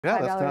Yeah,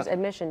 $5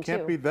 admission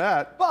can't too. beat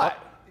that. But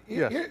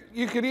yes.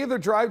 you could either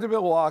drive to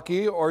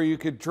Milwaukee, or you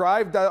could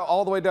drive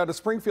all the way down to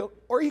Springfield,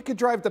 or you could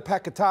drive to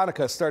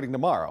Pecatonica starting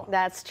tomorrow.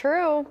 That's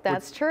true.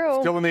 That's true.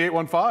 Still in the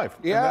 815.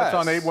 Yes. And that's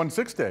on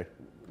 816 day.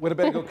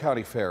 Winnebago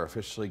County Fair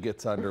officially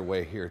gets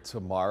underway here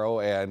tomorrow,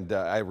 and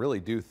I really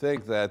do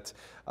think that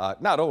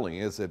not only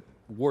is it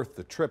worth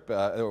the trip,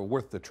 or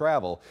worth the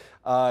travel,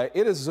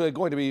 it is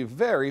going to be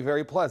very,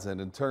 very pleasant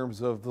in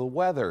terms of the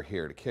weather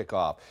here to kick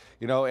off.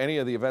 You know, any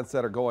of the events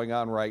that are going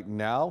on right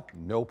now,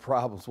 no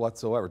problems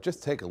whatsoever.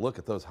 Just take a look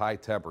at those high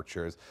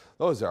temperatures.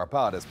 Those are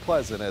about as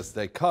pleasant as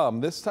they come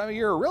this time of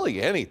year, or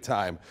really any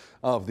time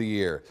of the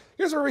year.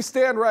 Here's where we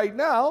stand right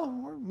now.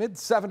 We're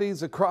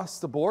mid-70s across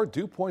the board.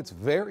 Dew points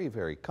very,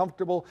 very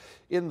comfortable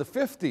in the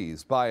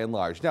 50s by and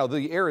large. Now,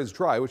 the air is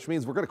dry, which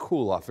means we're going to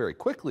cool off very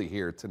quickly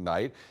here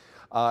tonight.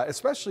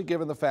 Especially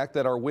given the fact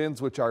that our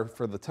winds, which are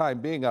for the time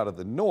being out of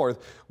the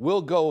north,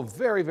 will go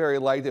very, very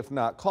light, if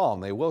not calm.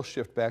 They will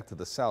shift back to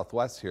the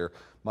southwest here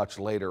much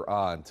later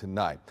on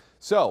tonight.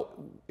 So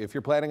if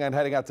you're planning on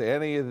heading out to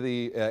any of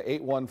the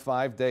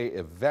 815 day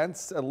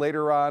events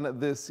later on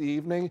this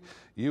evening,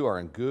 you are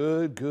in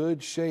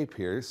good shape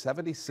here.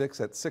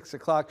 76 at 6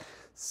 o'clock,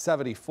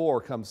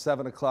 74 comes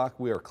 7 o'clock.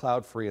 We are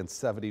cloud free, and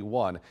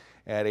 71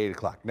 at 8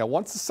 o'clock. Now,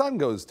 once the sun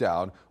goes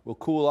down, we'll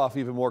cool off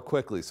even more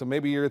quickly. So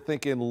maybe you're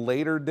thinking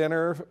later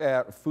dinner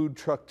at Food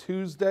Truck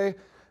Tuesday.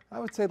 I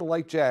would say the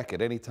light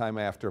jacket anytime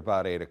after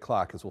about 8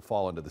 o'clock, as we'll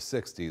fall into the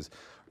 60s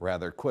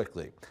rather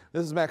quickly.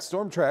 This is Max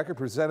Storm Tracker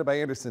presented by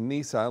Anderson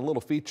Nissan. A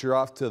little feature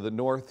off to the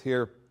north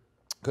here.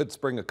 Could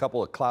spring a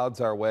couple of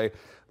clouds our way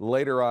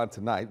later on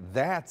tonight.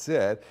 That's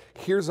it.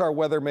 Here's our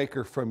weather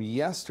maker from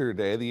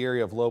yesterday. The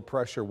area of low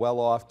pressure well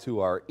off to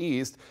our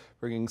east,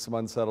 bringing some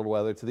unsettled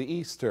weather to the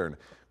eastern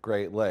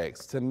Great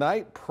Lakes.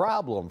 Tonight,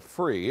 problem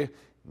free.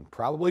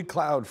 Probably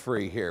cloud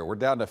free here. We're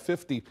down to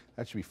 50,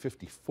 that should be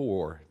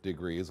 54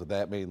 degrees with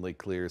that mainly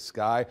clear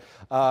sky.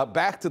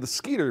 Back to the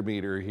Skeeter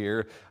meter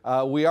here.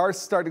 We are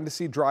starting to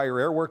see drier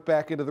air work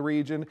back into the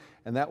region,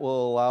 and that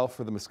will allow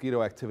for the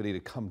mosquito activity to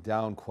come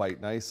down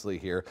quite nicely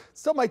here.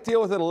 Still might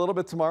deal with it a little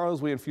bit tomorrow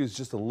as we infuse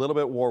just a little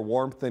bit more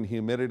warmth and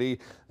humidity,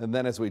 and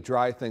then as we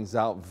dry things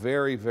out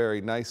very,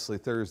 very nicely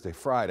Thursday,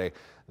 Friday,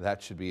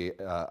 that should be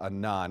a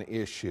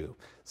non-issue.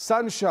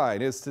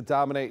 Sunshine is to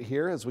dominate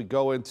here as we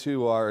go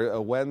into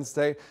our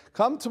Wednesday.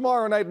 Come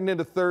tomorrow night and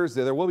into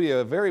Thursday, there will be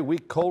a very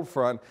weak cold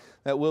front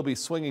that will be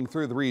swinging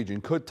through the region.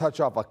 Could touch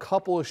off a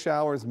couple of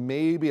showers,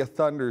 maybe a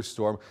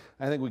thunderstorm.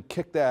 I think we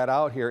kick that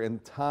out here in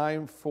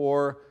time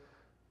for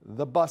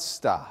the bus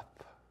stop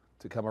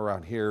to come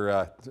around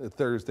here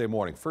Thursday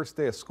morning. First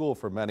day of school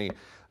for many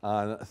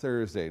on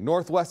Thursday.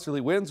 Northwesterly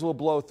winds will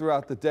blow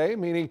throughout the day,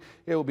 meaning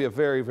it will be a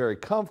very, very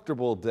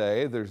comfortable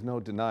day. There's no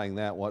denying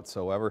that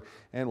whatsoever,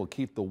 and we'll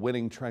keep the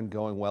winning trend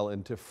going well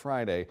into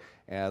Friday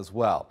as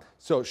well.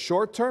 So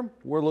short term,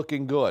 we're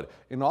looking good.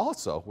 And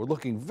also, we're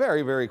looking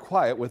very, very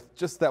quiet with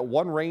just that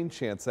one rain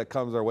chance that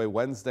comes our way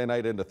Wednesday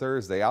night into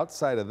Thursday.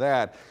 Outside of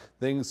that,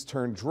 things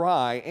turn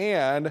dry,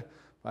 and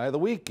by the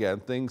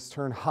weekend, things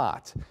turn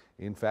hot.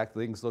 In fact,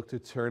 things look to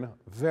turn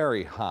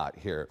very hot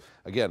here.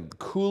 Again,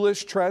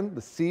 coolish trend,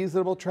 the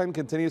seasonable trend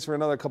continues for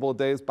another couple of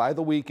days by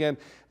the weekend,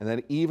 and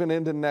then even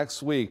into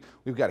next week.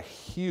 We've got a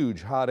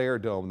huge hot air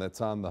dome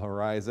that's on the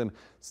horizon,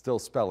 still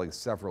spelling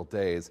several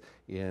days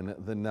in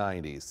the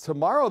 90s.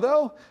 Tomorrow,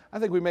 though, I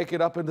think we make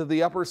it up into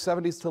the upper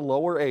 70s to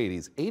lower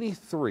 80s.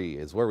 83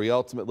 is where we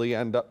ultimately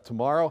end up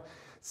tomorrow.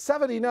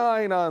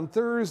 79 on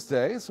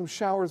Thursday, some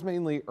showers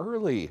mainly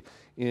early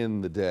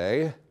in the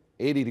day.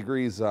 80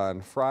 degrees on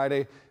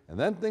Friday, and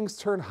then things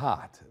turn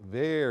hot,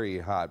 very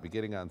hot,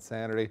 beginning on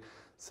Saturday.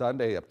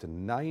 Sunday up to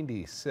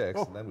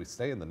 96, and then we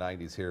stay in the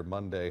 90s here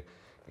Monday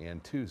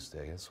and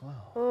Tuesday as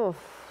well.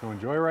 Oof. So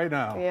enjoy right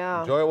now.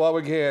 Yeah. Enjoy it while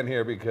we can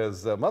here,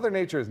 because Mother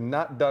Nature is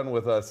not done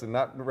with us and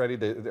not ready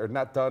to, or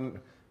not done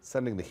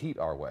sending the heat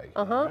our way.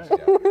 Uh-huh.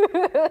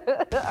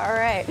 Yeah. All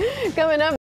right. Coming up.